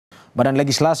Badan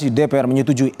Legislasi DPR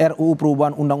menyetujui RUU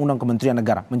Perubahan Undang-Undang Kementerian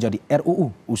Negara menjadi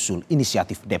RUU usul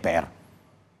inisiatif DPR.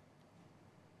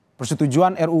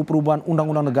 Persetujuan RUU Perubahan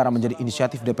Undang-Undang Negara menjadi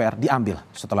inisiatif DPR diambil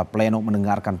setelah pleno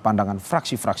mendengarkan pandangan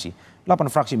fraksi-fraksi.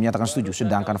 8 fraksi menyatakan setuju,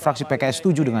 sedangkan fraksi PKS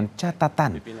setuju dengan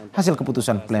catatan hasil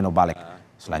keputusan pleno balik.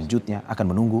 Selanjutnya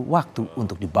akan menunggu waktu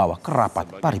untuk dibawa ke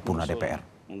Rapat Paripurna DPR.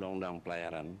 Undang-undang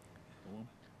pelayaran.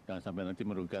 Jangan sampai nanti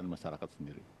merugikan masyarakat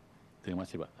sendiri. Terima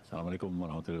kasih, Pak. Assalamualaikum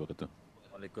warahmatullahi wabarakatuh.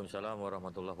 Waalaikumsalam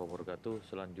warahmatullahi wabarakatuh.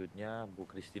 Selanjutnya Bu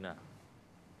Kristina.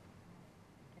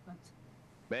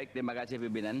 Baik, terima kasih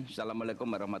pimpinan. Assalamualaikum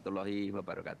warahmatullahi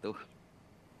wabarakatuh.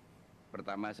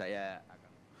 Pertama saya akan...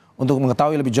 Untuk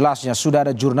mengetahui lebih jelasnya sudah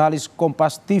ada jurnalis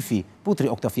Kompas TV Putri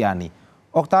Oktaviani.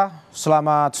 Okta,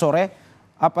 selamat sore.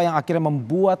 Apa yang akhirnya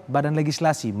membuat Badan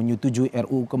Legislasi menyetujui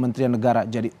RUU Kementerian Negara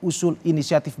jadi usul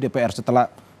inisiatif DPR setelah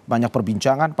banyak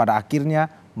perbincangan pada akhirnya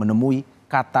menemui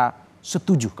kata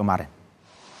setuju kemarin?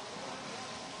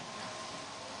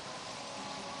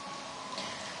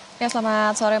 Ya,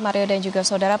 selamat sore Mario dan juga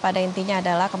saudara. Pada intinya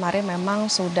adalah kemarin memang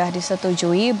sudah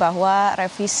disetujui bahwa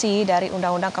revisi dari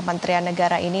Undang-Undang Kementerian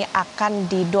Negara ini akan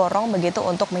didorong begitu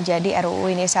untuk menjadi RUU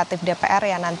inisiatif DPR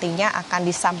yang nantinya akan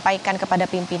disampaikan kepada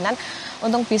pimpinan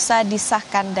untuk bisa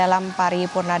disahkan dalam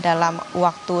paripurna dalam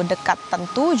waktu dekat.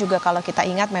 Tentu juga kalau kita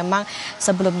ingat memang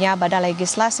sebelumnya Badan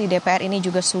Legislasi DPR ini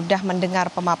juga sudah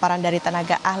mendengar pemaparan dari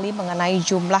tenaga ahli mengenai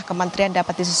jumlah kementerian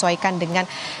dapat disesuaikan dengan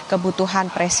kebutuhan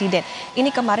presiden.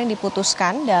 Ini kemarin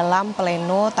diputuskan dalam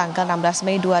pleno tanggal 16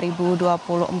 Mei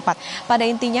 2024. Pada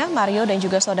intinya Mario dan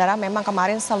juga saudara, memang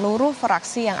kemarin seluruh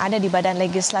fraksi yang ada di Badan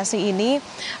Legislasi ini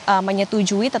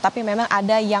menyetujui, tetapi memang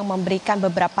ada yang memberikan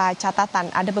beberapa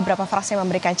catatan. Ada beberapa fraksi yang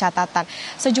memberikan catatan.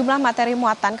 Sejumlah materi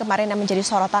muatan kemarin yang menjadi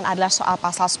sorotan adalah soal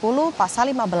pasal 10,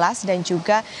 pasal 15 dan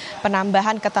juga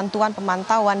penambahan ketentuan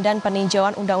pemantauan dan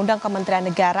peninjauan Undang-Undang Kementerian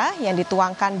Negara yang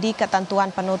dituangkan di ketentuan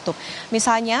penutup.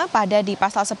 Misalnya pada di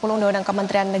pasal 10 Undang-Undang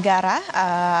Kementerian Negara,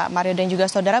 Mario dan juga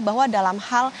saudara, bahwa dalam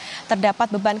hal terdapat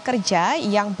beban kerja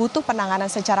yang butuh penanganan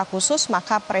secara khusus,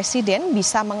 maka Presiden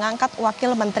bisa mengangkat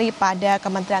wakil menteri pada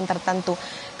kementerian tertentu.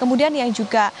 Kemudian yang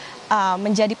juga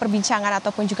menjadi perbincangan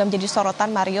ataupun juga menjadi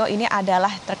sorotan Mario ini adalah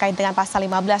terkait dengan pasal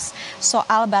 15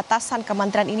 soal batasan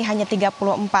kementerian ini hanya 34.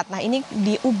 Nah, ini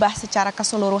diubah secara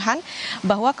keseluruhan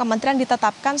bahwa kementerian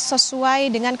ditetapkan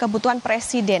sesuai dengan kebutuhan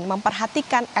presiden,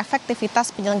 memperhatikan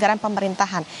efektivitas penyelenggaraan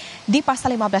pemerintahan. Di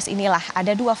pasal 15 inilah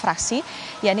ada dua fraksi,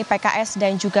 yakni PKS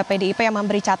dan juga PDIP yang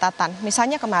memberi catatan.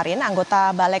 Misalnya kemarin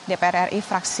anggota Balik DPR RI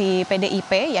fraksi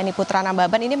PDIP, yakni Putra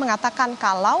Nambaban, ini mengatakan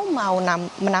kalau mau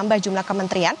menambah jumlah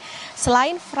kementerian,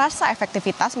 selain frasa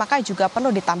efektivitas, maka juga perlu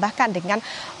ditambahkan dengan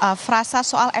frasa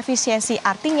soal efisiensi.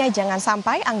 Artinya jangan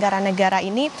sampai anggaran negara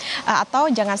ini atau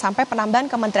jangan sampai penambahan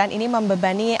kementerian ini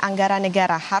membebani anggaran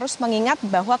negara. Harus mengingat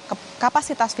bahwa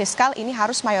kapasitas fiskal ini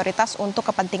harus mayoritas untuk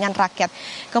kepentingan rakyat.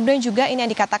 Kemudian juga ini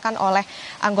yang dikatakan oleh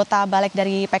anggota Balik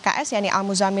dari PKS, yakni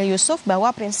Al-Muzamil Yusuf,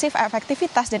 bahwa prinsip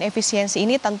efektivitas dan efisiensi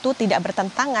ini tentu tidak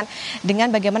bertentangan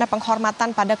dengan bagaimana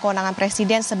penghormatan pada kewenangan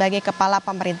presiden sebagai kepala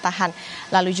pemerintahan.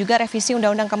 Lalu juga revisi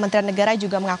Undang-Undang Kementerian Negara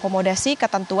juga mengakomodasi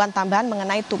ketentuan tambahan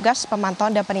mengenai tugas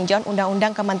pemantauan dan peninjauan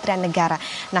Undang-Undang Kementerian Negara.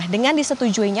 Nah, dengan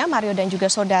disetujuinya Mario dan juga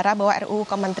saudara bahwa RUU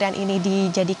Kementerian ini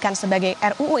dijadikan sebagai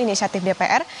RUU inisiatif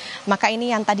DPR, maka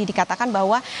ini yang tadi dikatakan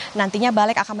bahwa nantinya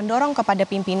Balik akan mendorong kepada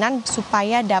pimpinan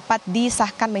supaya dapat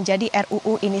disahkan menjadi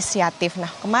RUU inisiatif. Nah,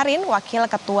 kemarin Wakil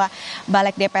Ketua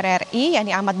Balik DPR RI,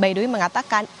 yakni Ahmad Baidowi,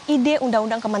 mengatakan ide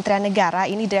Undang-Undang Kementerian Negara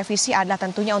ini direvisi adalah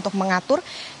tentunya untuk mengatur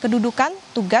kedudukan,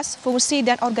 tugas, fungsi,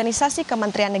 dan organisasi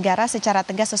Kementerian Negara secara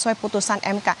tegas sesuai putusan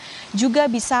MK. Juga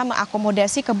bisa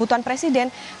mengakomodasi kebutuhan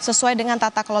presiden sesuai dengan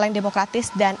tata kelola yang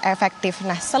demokratis dan efektif.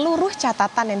 Nah, seluruh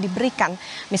catatan yang diberikan,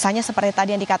 misalnya seperti tadi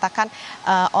yang dikatakan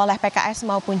oleh PKS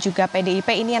maupun juga PDIP,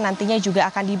 ini yang nantinya juga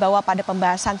akan dibawa pada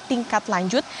pembahasan tingkat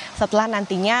lanjut setelah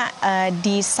nantinya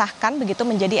disahkan begitu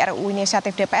menjadi RUU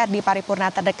inisiatif DPR di paripurna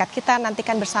terdekat. Kita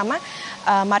nantikan bersama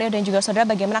Mario dan juga saudara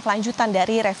bagaimana kelanjutan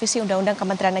dari revisi Undang-Undang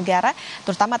Kementerian Negara,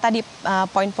 terutama tadi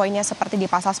poin-poinnya seperti di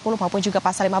pasal 10 maupun juga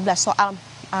pasal 15 soal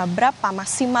berapa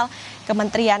maksimal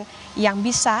kementerian yang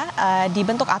bisa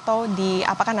dibentuk atau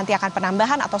apakah nanti akan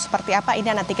penambahan atau seperti apa,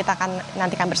 ini nanti kita akan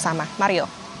nantikan bersama. Mario.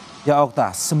 Ya Okta,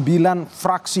 9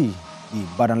 fraksi di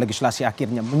Badan Legislasi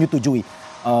akhirnya menyetujui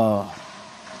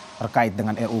terkait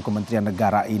dengan RUU Kementerian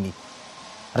Negara ini.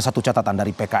 Ada satu catatan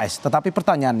dari PKS, tetapi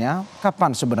pertanyaannya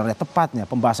kapan sebenarnya tepatnya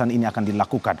pembahasan ini akan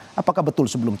dilakukan? Apakah betul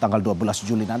sebelum tanggal 12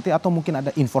 Juli nanti atau mungkin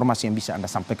ada informasi yang bisa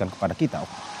Anda sampaikan kepada kita?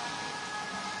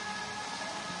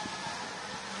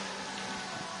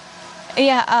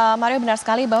 Iya, Mario, benar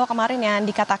sekali bahwa kemarin yang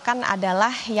dikatakan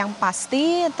adalah yang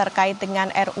pasti terkait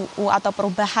dengan RUU atau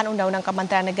perubahan Undang-Undang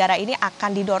Kementerian Negara ini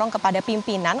akan didorong kepada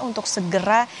pimpinan untuk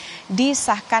segera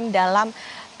disahkan dalam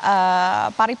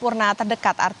paripurna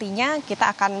terdekat. Artinya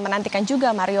kita akan menantikan juga,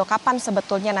 Mario, kapan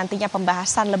sebetulnya nantinya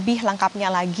pembahasan lebih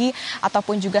lengkapnya lagi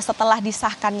ataupun juga setelah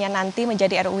disahkannya nanti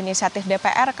menjadi RUU inisiatif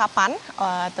DPR kapan.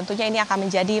 Tentunya ini akan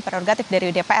menjadi prerogatif dari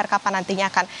DPR kapan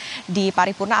nantinya akan di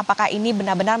paripurna. Apakah ini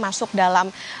benar-benar masuk dalam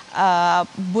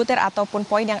butir ataupun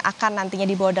poin yang akan nantinya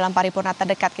dibawa dalam paripurna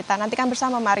terdekat. Kita nantikan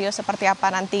bersama, Mario, seperti apa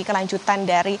nanti kelanjutan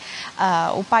dari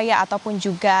upaya ataupun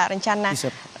juga rencana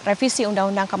revisi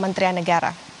Undang-Undang Kementerian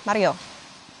Negara. Mario.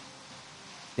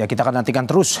 Ya, kita akan nantikan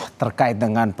terus terkait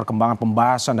dengan perkembangan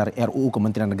pembahasan dari RUU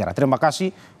Kementerian Negara. Terima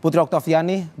kasih Putri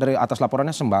Oktaviani dari atas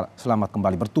laporannya. Selamat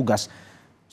kembali bertugas